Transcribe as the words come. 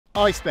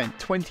I spent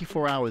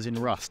 24 hours in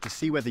Rust to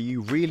see whether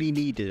you really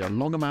needed a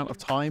long amount of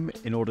time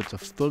in order to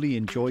fully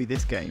enjoy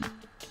this game.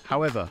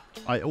 However,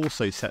 I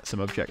also set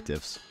some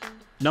objectives.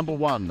 Number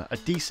 1, a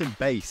decent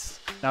base.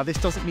 Now this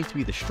doesn't need to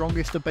be the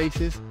strongest of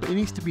bases, but it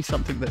needs to be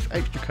something that's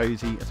extra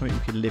cozy and something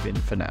you can live in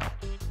for now.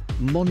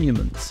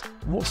 Monuments.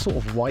 What sort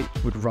of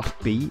wipe would Rust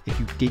be if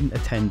you didn't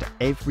attend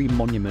every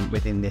monument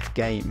within this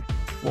game?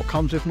 What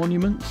comes with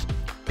monuments?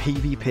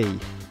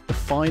 PvP. The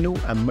final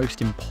and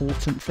most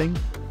important thing,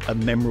 a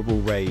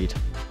memorable raid.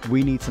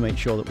 We need to make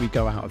sure that we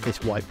go out of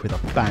this wipe with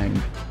a bang.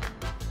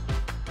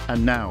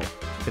 And now,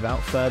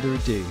 without further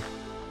ado,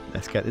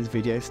 let's get this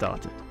video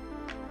started.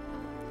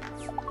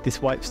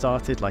 This wipe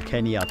started like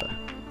any other.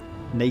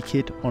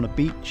 Naked on a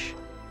beach,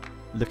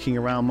 looking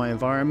around my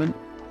environment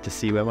to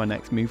see where my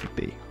next move would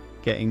be.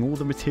 Getting all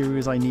the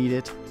materials I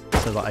needed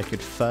so that I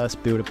could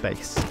first build a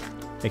base.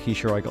 Making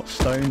sure I got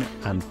stone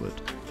and wood.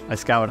 I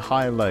scoured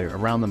high and low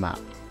around the map,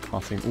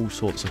 passing all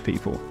sorts of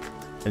people,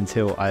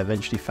 until I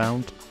eventually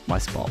found my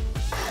spot.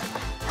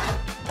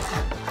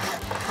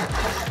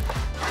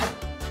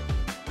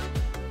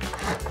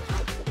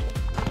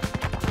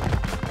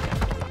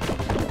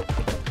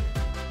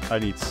 I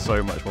need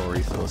so much more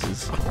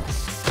resources.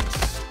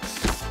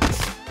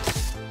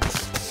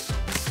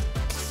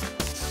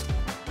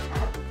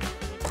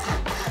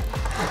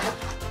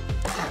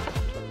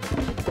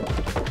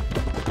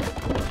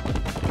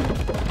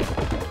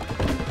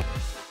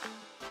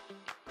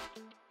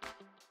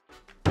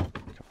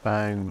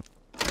 Bang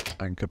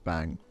and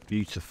kabang.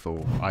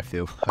 Beautiful. I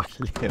feel a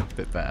little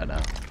bit better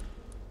now.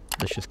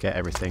 Let's just get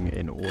everything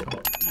in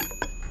order.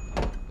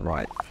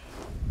 Right.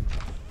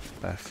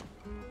 Beth.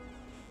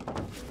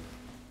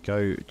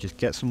 Go, just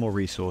get some more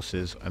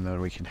resources and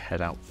then we can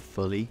head out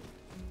fully.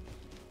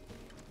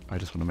 I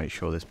just want to make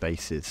sure this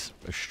base is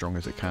as strong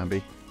as it can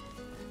be.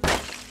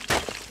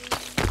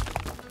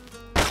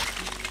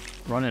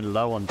 Running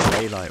low on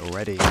daylight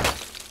already.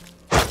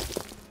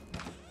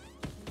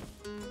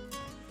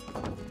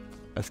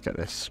 Let's get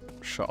this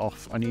shut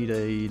off. I need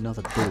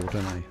another door,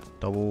 don't I?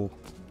 Double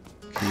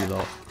key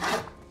lock.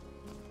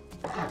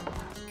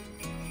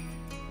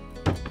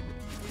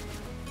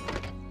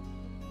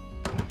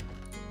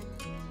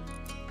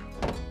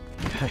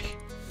 Okay.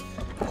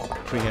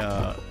 We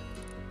are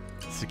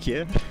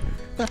secure.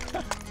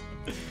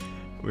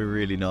 We're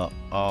really not.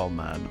 Oh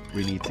man,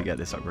 we need to get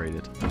this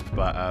upgraded.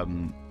 But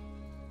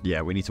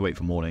yeah, we need to wait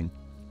for morning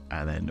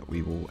and then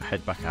we will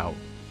head back out,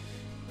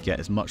 get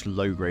as much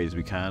low grade as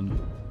we can.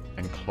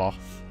 And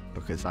cloth,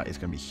 because that is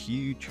going to be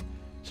huge,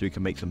 so we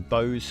can make some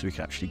bows, so we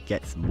can actually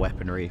get some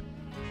weaponry,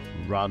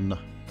 run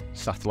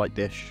satellite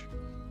dish,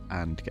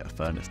 and get a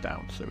furnace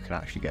down, so we can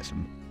actually get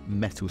some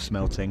metal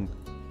smelting,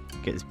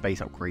 get this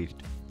base upgraded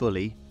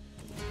fully.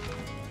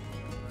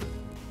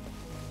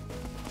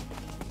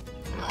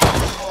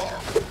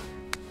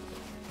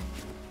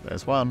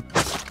 There's one.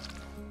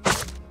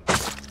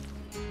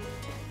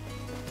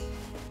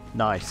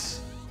 Nice,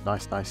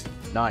 nice, nice,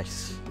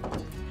 nice.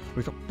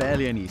 We've got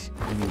barely any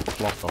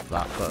cloth off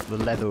that, but the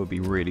leather would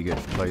be really good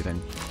for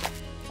clothing.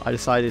 I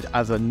decided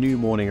as a new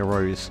morning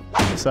arose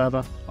in the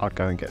server, I'd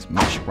go and get as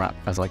much scrap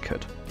as I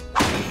could.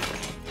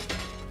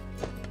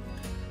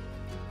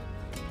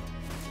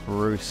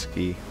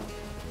 Brewski.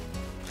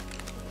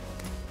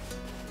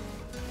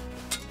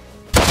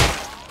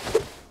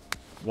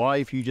 Why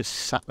have you just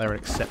sat there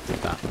and accepted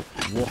that?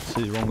 What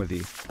is wrong with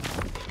you?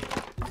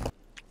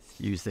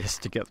 Use this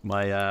to get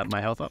my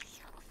my health up.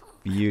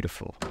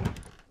 Beautiful.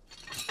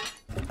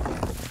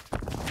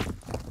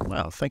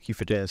 Well, thank you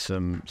for doing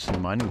some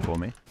mining for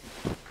me.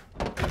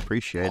 I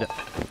appreciate it.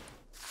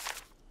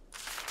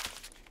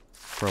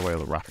 Throw away all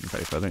the wrapping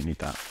paper, I don't need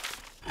that.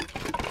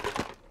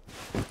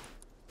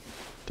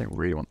 Don't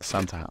really want the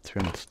Santa hat, to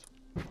be honest.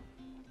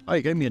 Oh,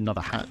 you gave me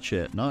another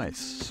hatchet,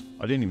 nice.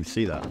 I didn't even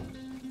see that.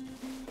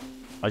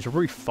 I should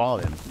probably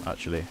farm him,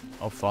 actually.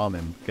 I'll farm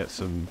him, get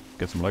some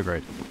low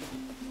grade.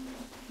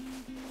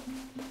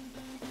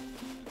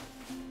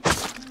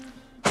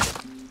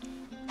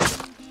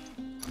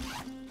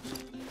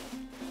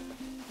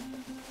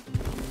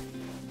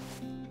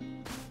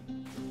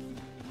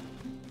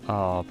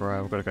 Oh,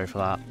 bro, I've got to go for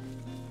that.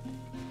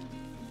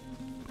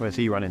 Where's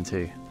he running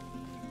to?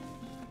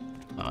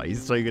 Oh,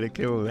 he's so gonna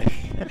kill me.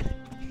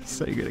 He's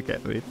so gonna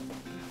get me.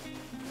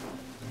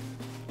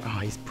 Oh,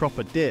 he's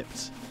proper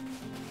dipped.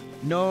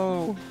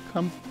 No,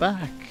 come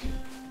back.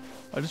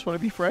 I just want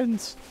to be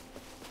friends.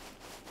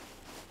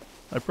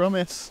 I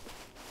promise.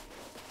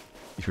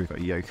 He's really got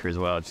a yoker as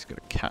well. Just got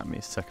a cat me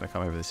a second I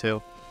come over this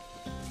hill.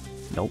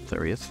 Nope,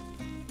 there he is.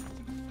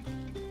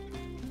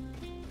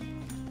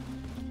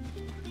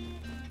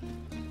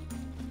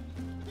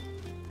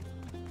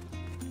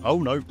 Oh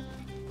no.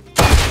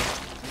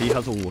 He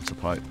has a water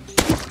pipe.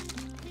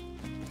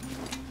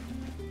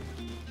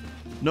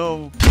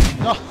 No.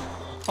 No.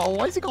 Oh,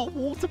 why has he got a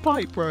water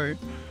pipe, bro?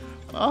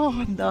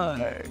 Oh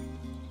no.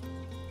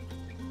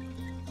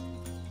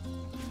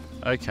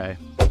 Okay.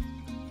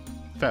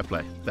 Fair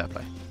play, fair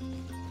play.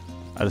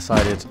 I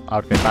decided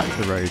I'd go back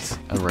to the roads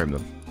and roam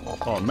them.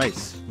 Oh,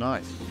 mace.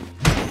 Nice.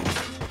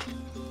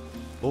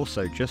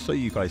 Also, just so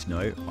you guys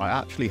know, I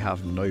actually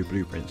have no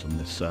blueprints on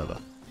this server.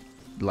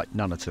 Like,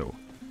 none at all.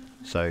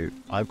 So,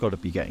 I've got to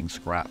be getting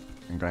scrap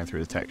and going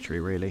through the tech tree,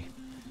 really.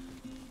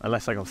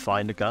 Unless I can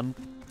find a gun.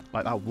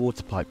 Like, that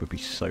water pipe would be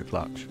so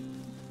clutch.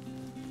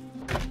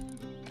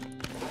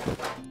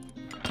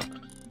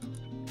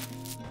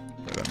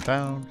 Put them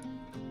down.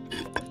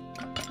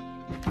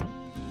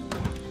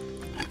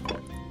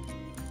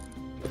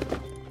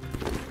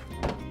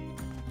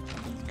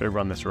 Go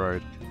run this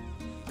road.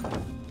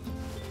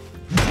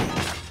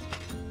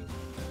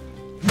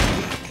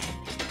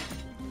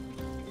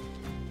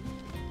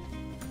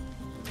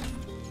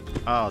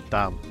 Oh,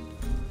 damn.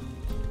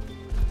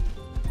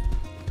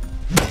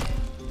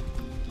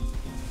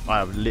 I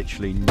have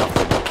literally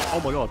nothing.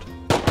 Oh my god.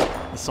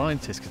 The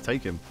scientist could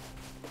take him.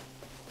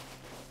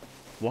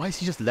 Why has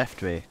he just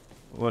left me?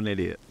 What an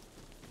idiot.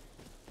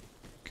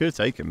 Could have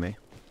taken me.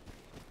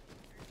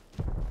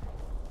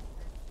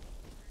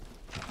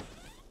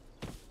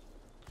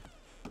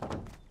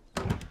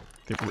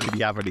 Didn't really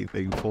have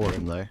anything for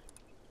him though.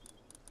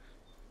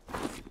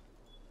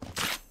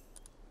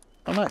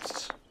 Oh,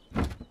 nice.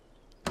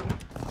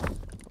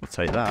 I'll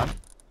take that.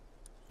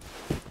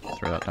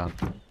 Throw that down.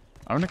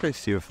 I want to go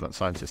see if that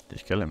scientist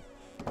did kill him.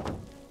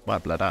 Might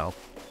have bled out.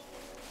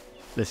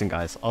 Listen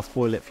guys, I'll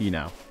spoil it for you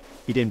now.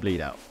 He didn't bleed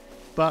out.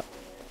 But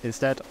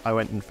instead, I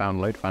went and found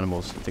a load of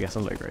animals to get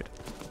some low grade.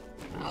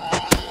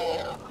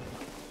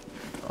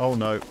 Oh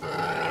no.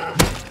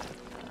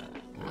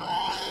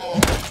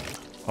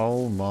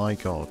 Oh my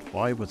god,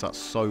 why was that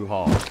so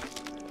hard?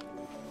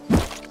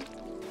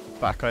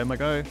 Back home I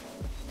go.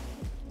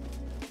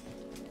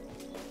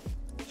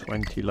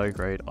 20 low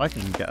grade. I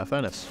can get a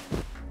furnace.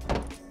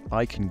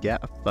 I can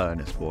get a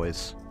furnace,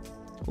 boys.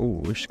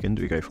 Ooh, which skin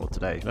do we go for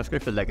today? Let's go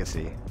for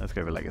Legacy. Let's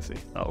go for Legacy.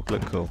 That'll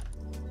look cool.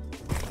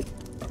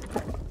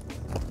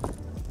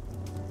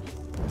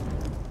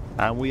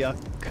 And we are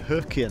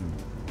cooking.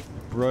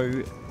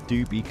 Bro,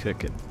 do be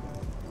cooking.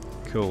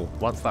 Cool.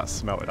 Once that's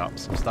smelted up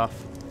some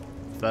stuff,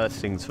 first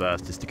things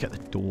first is to get the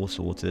door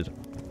sorted.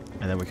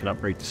 And then we can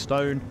upgrade to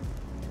stone.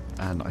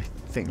 And I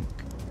think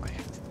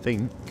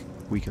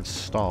we can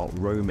start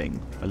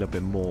roaming a little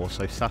bit more.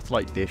 So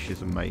satellite dish is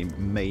the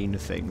main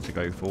thing to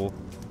go for.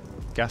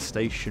 Gas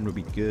station would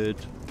be good.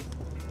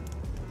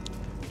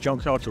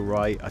 Junkyard's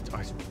alright.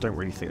 I don't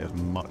really think there's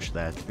much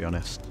there, to be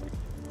honest.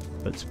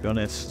 But to be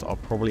honest, I'll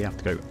probably have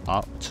to go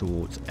up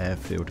towards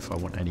airfield if I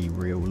want any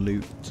real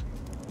loot.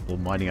 Or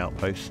mining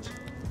outpost.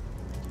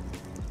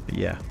 But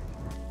yeah.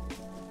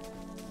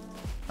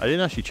 I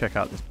didn't actually check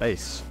out this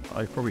base.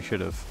 I probably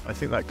should have. I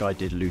think that guy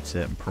did loot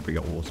it and probably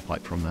got a water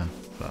pipe from there.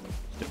 But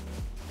still.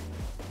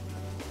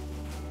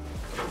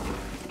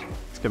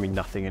 There's going to be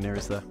nothing in here,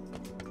 is there?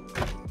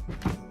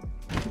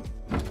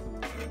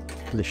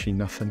 Literally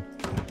nothing.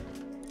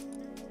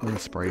 And a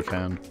spray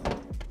can.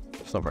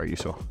 It's not very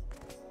useful.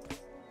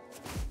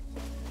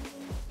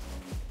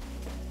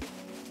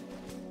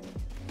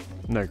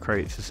 No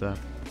crates, is there?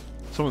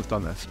 Someone's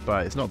done this,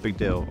 but it's not a big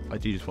deal. I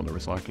do just want to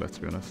recycle it,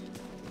 to be honest.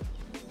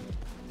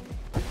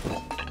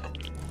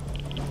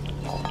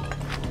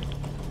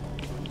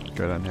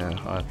 Go down here.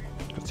 I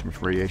got too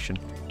much radiation.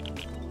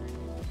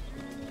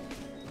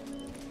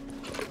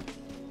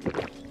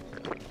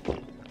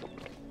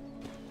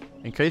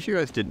 In case you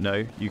guys didn't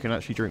know, you can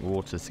actually drink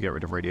water to get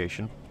rid of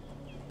radiation.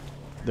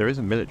 There is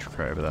a military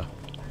crate over there.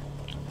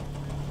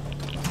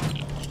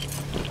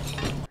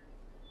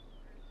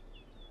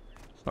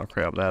 It's not a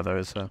crate up there though,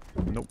 is there?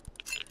 Nope.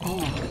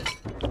 Oh.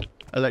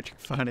 Electric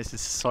furnace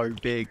is so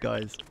big,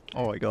 guys.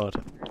 Oh my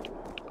god.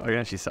 I can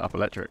actually set up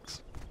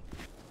electrics.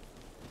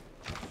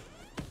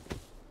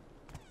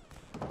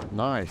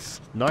 Nice.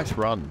 Nice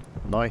run.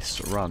 Nice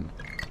run.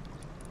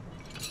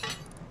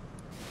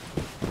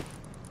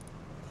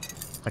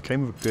 I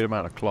came with a good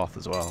amount of cloth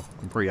as well.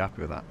 I'm pretty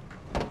happy with that.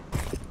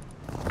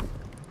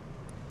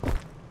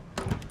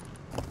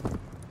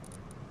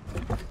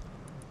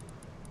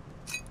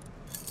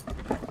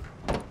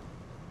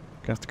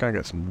 Gonna have to go and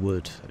get some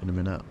wood in a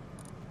minute.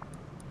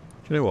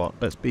 Do you know what?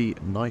 Let's be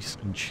nice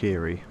and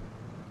cheery.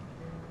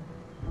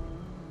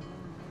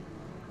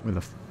 With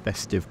a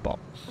festive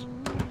box.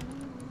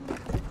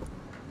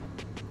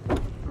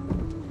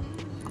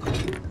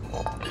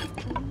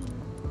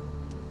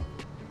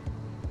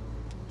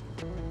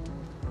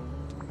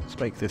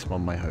 Make this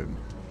one my home.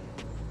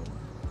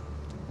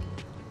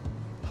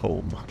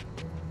 Home.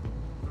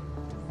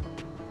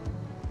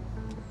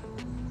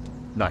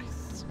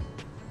 Nice.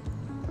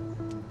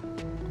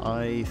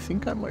 I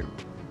think I might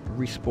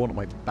respawn at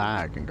my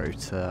bag and go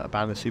to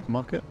abandoned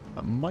supermarket.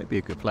 That might be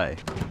a good play.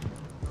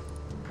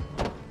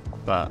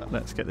 But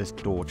let's get this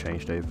door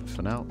changed over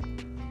for now.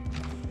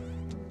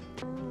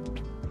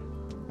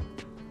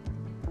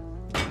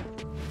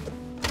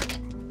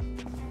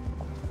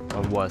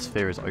 My worst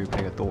fear is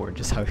opening a door and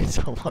just having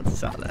someone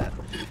sat there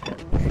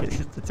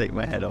just to take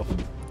my head off.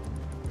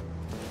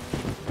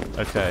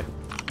 Okay,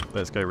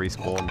 let's go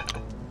respawn.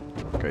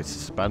 Go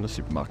to abandoned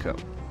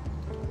supermarket.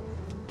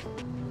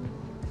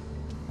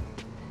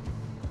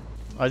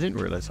 I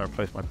didn't realise how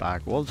close my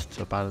bag was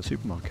to abandoned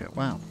supermarket.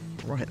 Wow.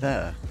 right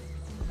there.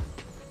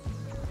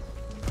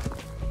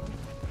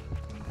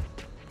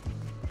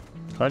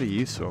 Kind of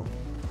useful.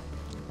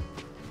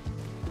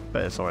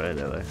 Bet it's alright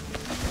there though.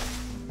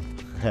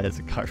 There's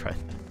a guy right there.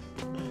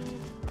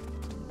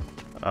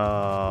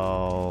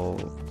 Oh,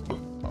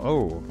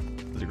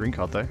 there's a green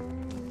card though.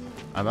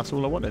 And that's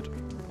all I wanted.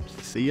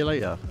 See you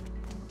later.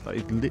 That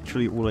is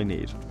literally all I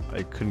need.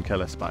 I couldn't care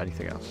less about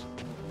anything else.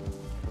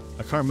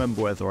 I can't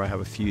remember whether I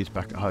have a fuse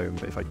back at home,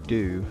 but if I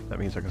do, that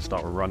means I can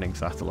start running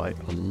satellite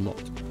a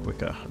lot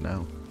quicker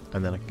now.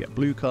 And then I can get a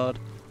blue card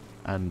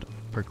and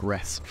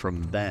progress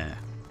from there.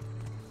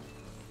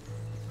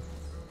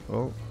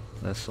 Oh,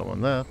 there's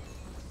someone there.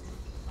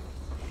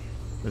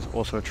 There's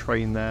also a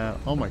train there.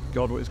 Oh my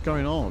god, what is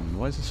going on?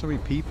 Why is there so many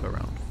people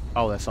around?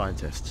 Oh, they're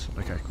scientists.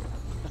 Okay, cool.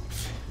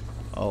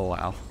 Oh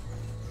wow.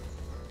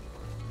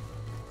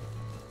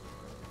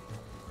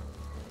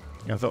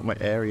 I thought my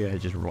area had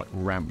just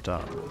ramped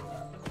up.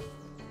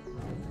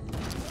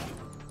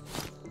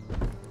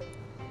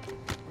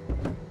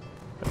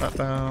 Put that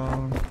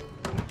down.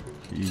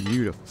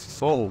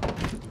 Beautiful.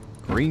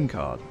 Green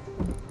card.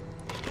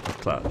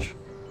 Clutch.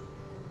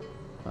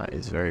 That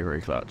is very,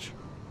 very clutch.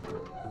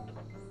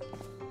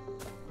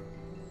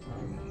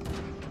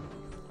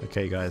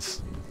 Okay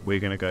guys, we're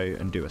going to go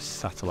and do a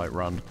satellite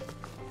run.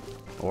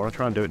 I want to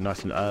try and do it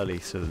nice and early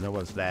so that no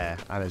one's there,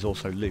 and there's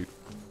also loot.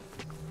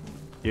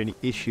 The only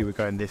issue with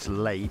going this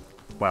late,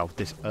 well,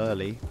 this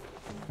early,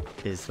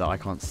 is that I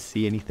can't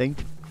see anything,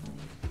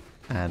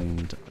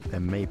 and there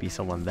may be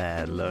someone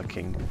there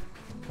lurking.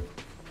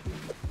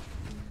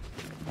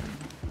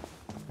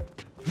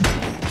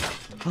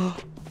 A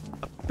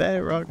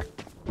bear rug!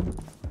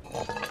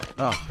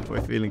 Ah,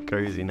 we're feeling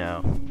cozy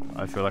now.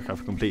 I feel like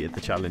I've completed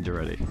the challenge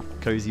already.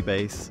 Cozy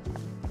base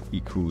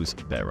equals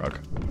bear rug.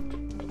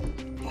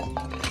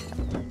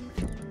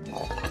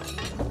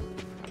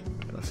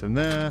 That's in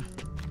there.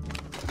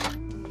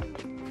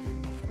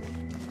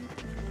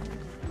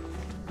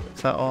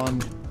 Is that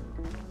on?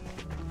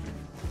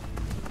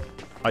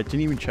 I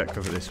didn't even check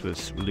whether this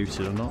was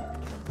looted or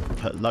not,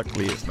 but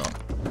luckily it's not.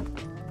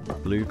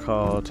 Blue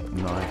card,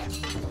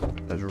 nice.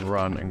 Let's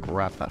run and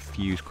grab that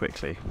fuse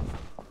quickly.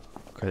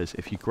 Because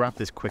if you grab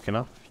this quick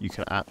enough, you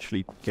can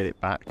actually get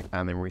it back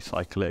and then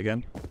recycle it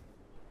again.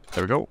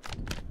 There we go.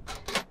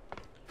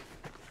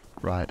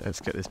 Right,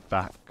 let's get this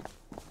back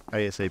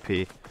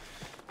ASAP.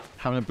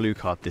 Having a blue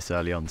card this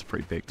early on is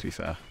pretty big, to be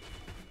fair.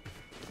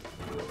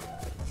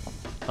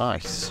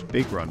 Nice.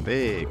 Big run,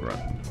 big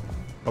run.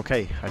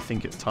 Okay, I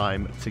think it's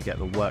time to get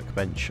the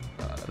workbench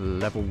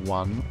level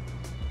 1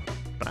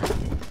 back.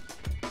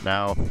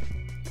 Now,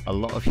 a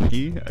lot of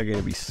you are going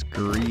to be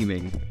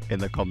screaming in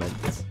the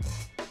comments,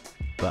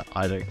 but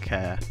I don't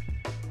care.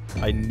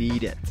 I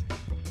need it.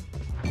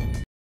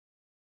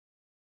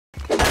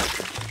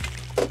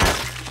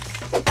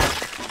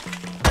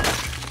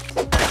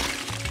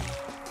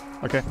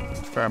 Okay,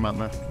 fair amount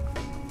there.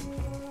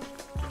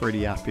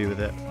 Pretty happy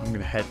with it. I'm going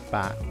to head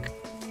back,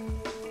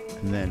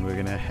 and then we're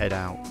going to head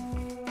out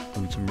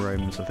on some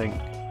roams, I think.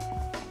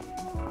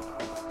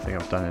 I think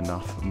I've done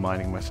enough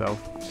mining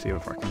myself. See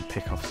if I can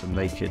pick off some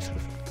naked,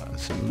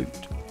 some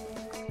loot.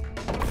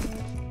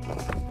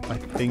 I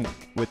think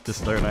with the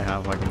stone I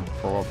have, I can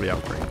probably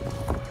upgrade.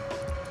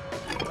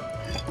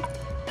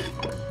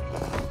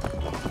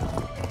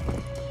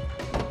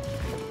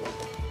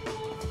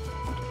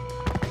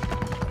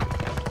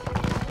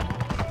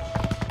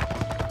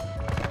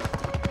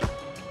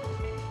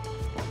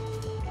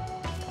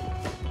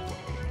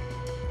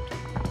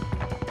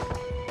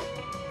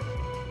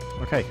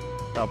 Okay,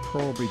 that'll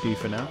probably do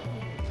for now.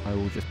 I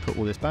will just put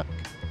all this back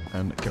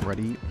and get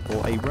ready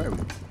for a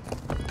roam.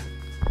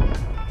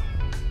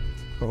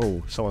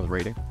 Oh, someone's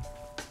raiding.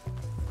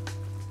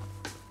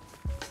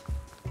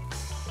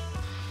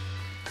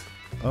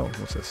 Oh,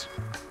 what's this?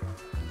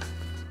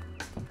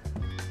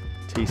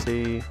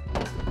 TC,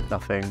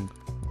 nothing.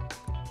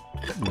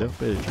 A little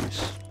bit of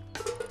juice.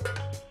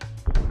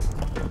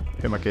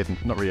 Who am I kidding?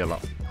 Not really a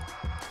lot.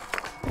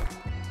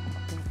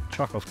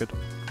 Charcoal's good.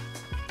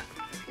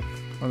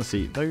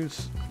 Honestly,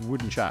 those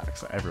wooden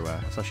shacks are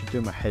everywhere. It's actually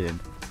doing my head in.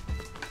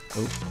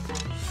 Oh.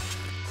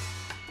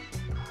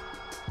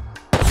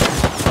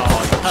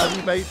 Oh,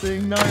 heavy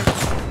baiting, no!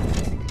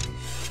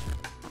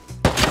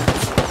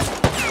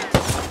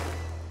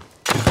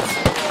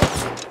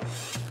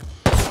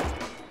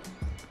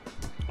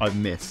 I've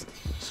missed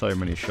so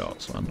many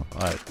shots, man.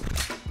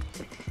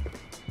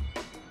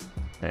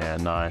 Yeah,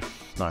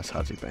 nice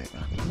Hazy bait,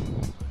 man.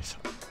 Nice.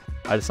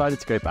 I decided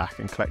to go back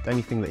and collect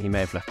anything that he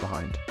may have left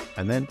behind,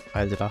 and then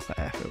I ended up at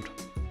airfield.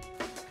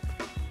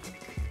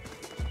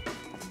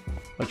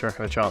 What do you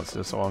reckon the chances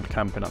of someone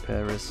camping up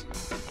here is?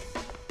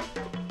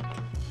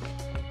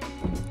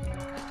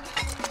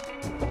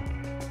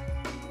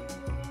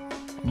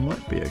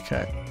 Might be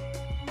okay.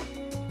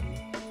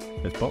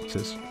 There's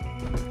boxes.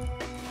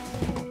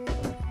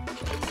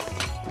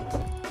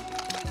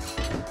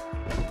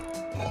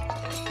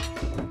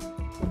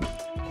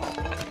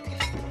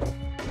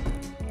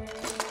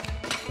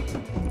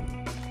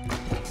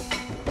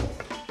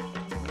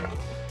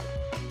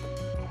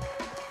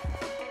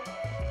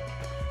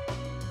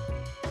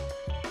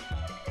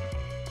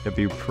 It'd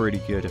be pretty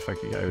good if I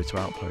could get over to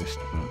Outpost,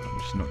 but I'm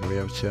just not going to be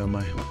able to, am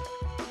I?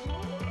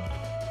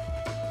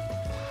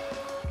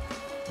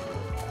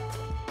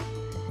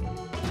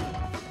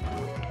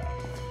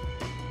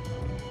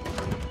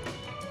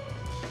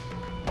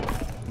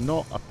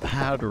 Not a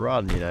bad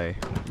run, you know.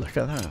 Look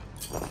at that.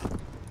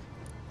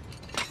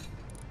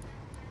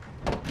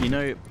 You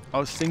know, I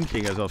was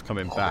thinking as I was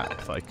coming back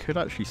that I could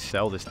actually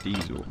sell this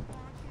diesel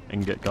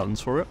and get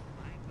guns for it.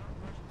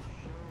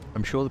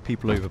 I'm sure the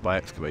people over by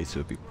Excavator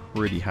would be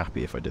pretty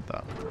happy if I did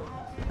that.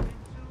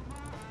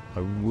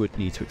 I would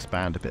need to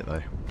expand a bit though,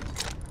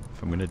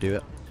 if I'm going to do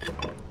it.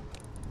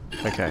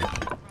 Okay,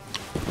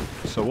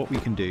 so what we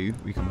can do,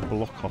 we can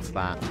block off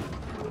that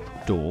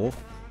door.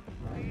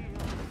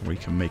 We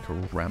can make a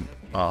ramp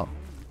up,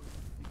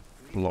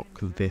 block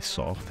this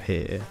off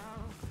here.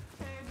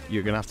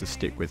 You're going to have to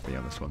stick with me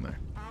on this one though,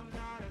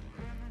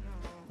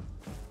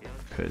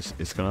 because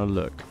it's going to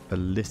look a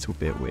little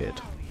bit weird.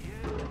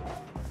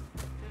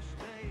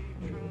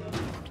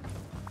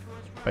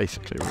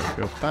 Basically, we're going to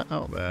build that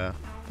out there,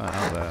 that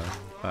out there,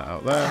 that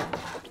out there.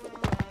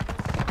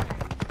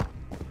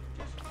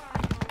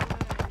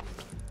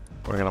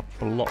 We're going to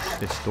block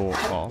this door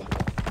off.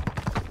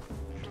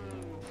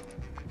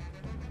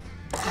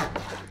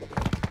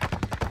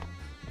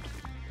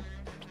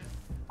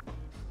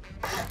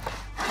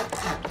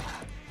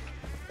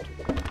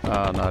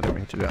 No, I didn't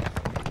mean to do that.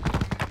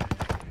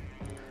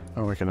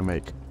 And we're going to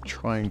make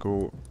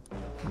triangle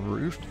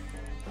roof.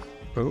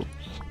 Oops.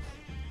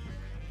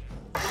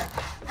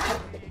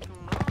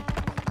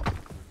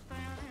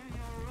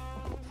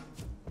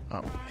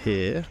 Up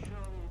here.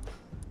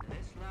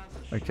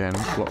 Again,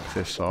 block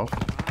this off.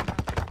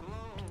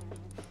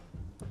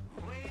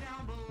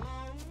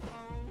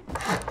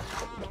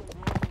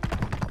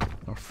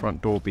 Our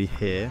front door will be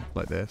here,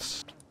 like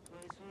this.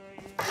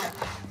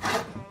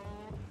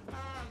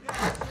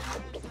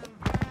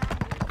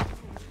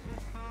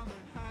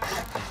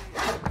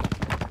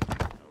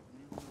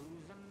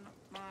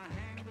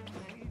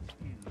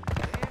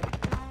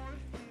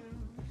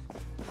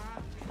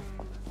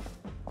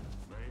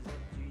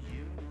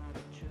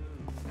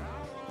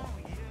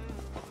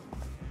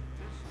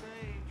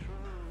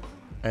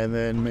 And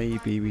then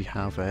maybe we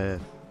have a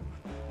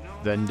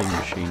vending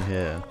machine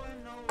here.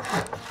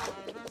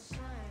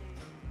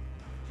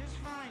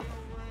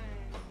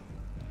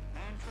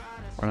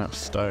 Run out of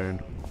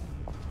stone.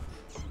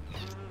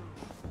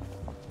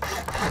 I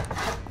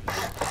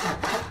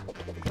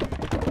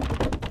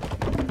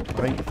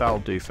think that'll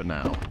do for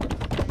now.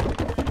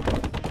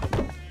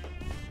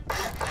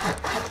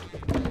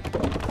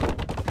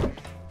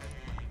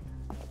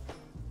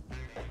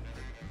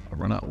 I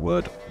run out of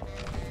wood.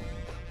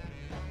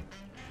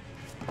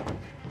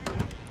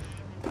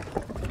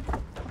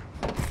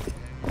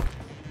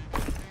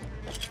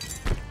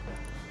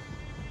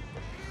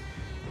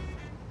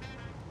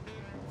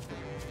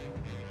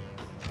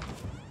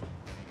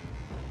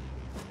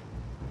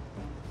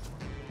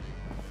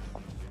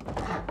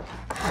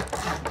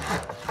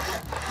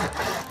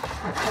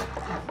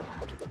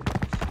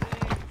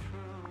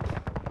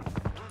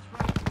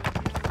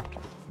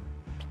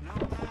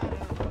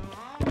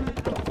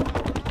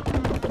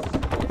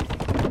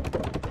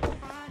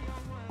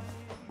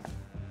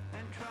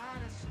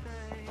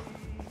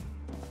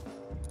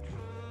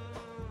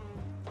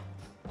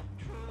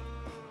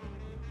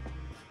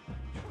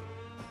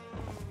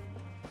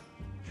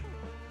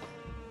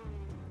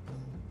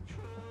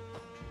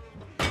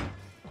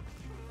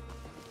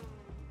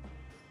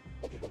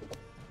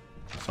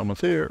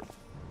 Someone's here.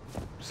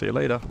 See you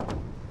later.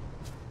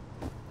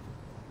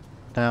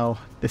 Now,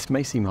 this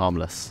may seem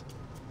harmless,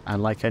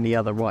 and like any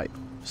other wipe,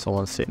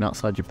 someone's sitting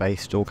outside your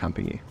base door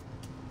camping you.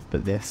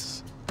 But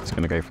this is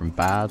going to go from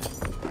bad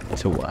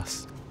to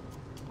worse.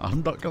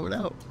 I'm not going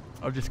out.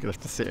 I'm just going to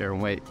have to sit here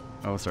and wait.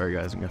 Oh, sorry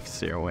guys, I'm going to have to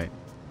sit here and wait.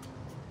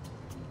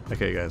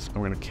 Okay guys,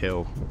 I'm going to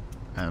kill,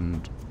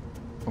 and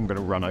I'm going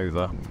to run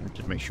over,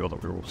 just make sure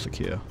that we're all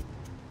secure.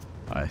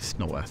 It's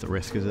not worth the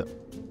risk, is it?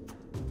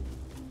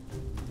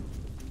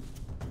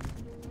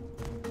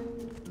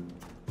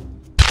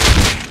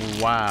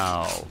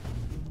 Wow,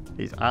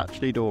 he's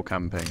actually door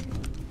camping.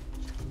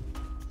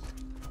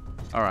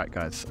 Alright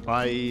guys,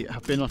 I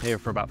have been on here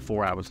for about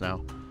 4 hours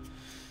now.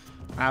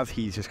 As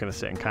he's just going to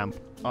sit and camp,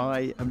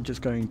 I am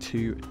just going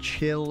to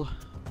chill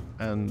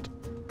and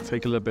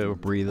take a little bit of a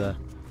breather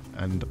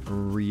and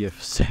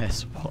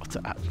reassess what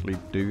to actually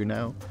do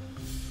now.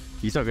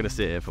 He's not going to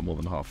sit here for more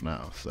than half an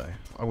hour, so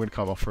I'm going to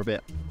come off for a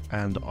bit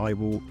and I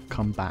will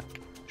come back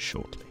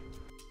shortly.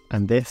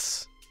 And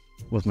this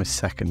was my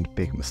second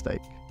big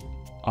mistake.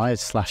 I had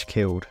slash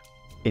killed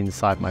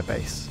inside my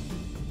base.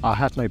 I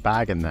had no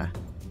bag in there.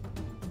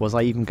 Was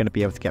I even going to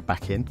be able to get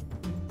back in?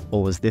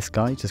 Or was this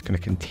guy just going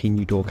to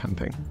continue door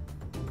camping?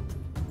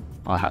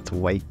 I had to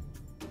wait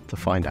to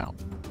find out.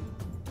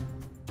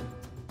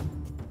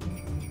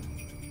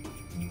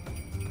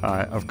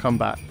 Alright, I've come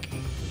back.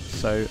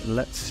 So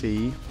let's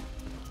see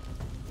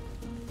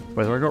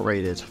whether I got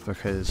raided,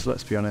 because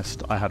let's be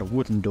honest, I had a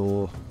wooden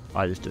door.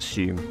 I just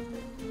assume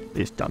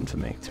it's done for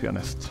me, to be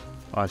honest.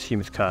 I assume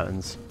it's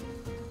curtains.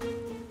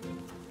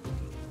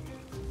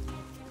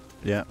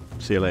 Yeah,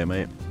 see you later,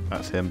 mate.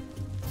 That's him.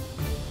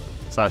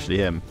 It's actually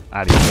him.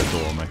 Adding to the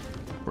door on me.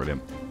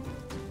 Brilliant.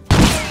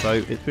 So,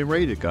 it's been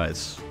raided,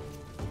 guys.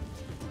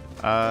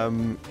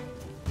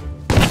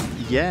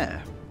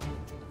 Yeah.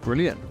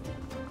 Brilliant.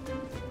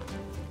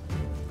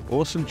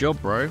 Awesome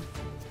job, bro.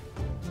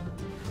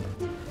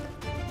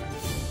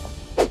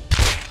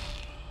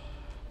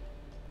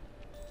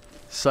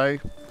 So,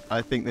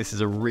 I think this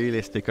is a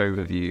realistic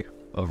overview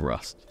of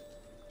Rust.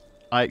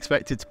 I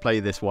expected to play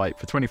this wipe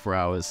for 24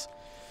 hours,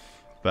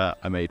 but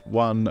I made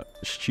one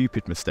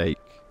stupid mistake,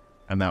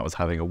 and that was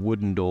having a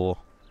wooden door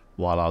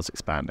while I was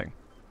expanding.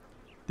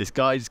 This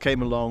guy just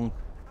came along,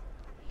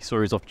 he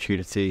saw his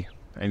opportunity,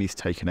 and he's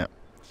taken it.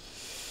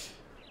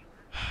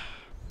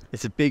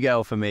 It's a big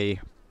L for me,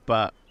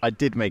 but I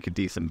did make a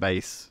decent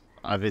base.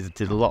 I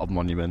visited a lot of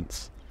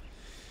monuments,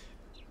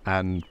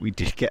 and we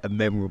did get a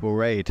memorable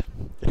raid.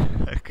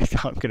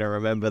 I'm going to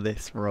remember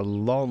this for a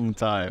long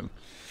time.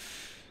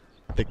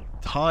 The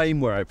time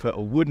where I put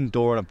a wooden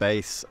door on a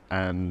base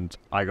and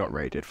I got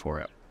raided for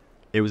it.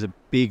 It was a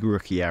big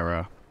rookie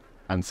error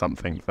and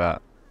something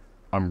that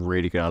I'm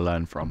really going to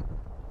learn from.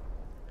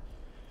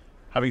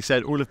 Having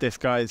said all of this,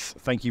 guys,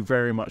 thank you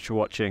very much for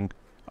watching.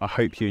 I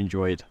hope you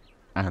enjoyed,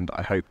 and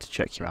I hope to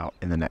check you out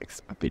in the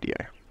next video.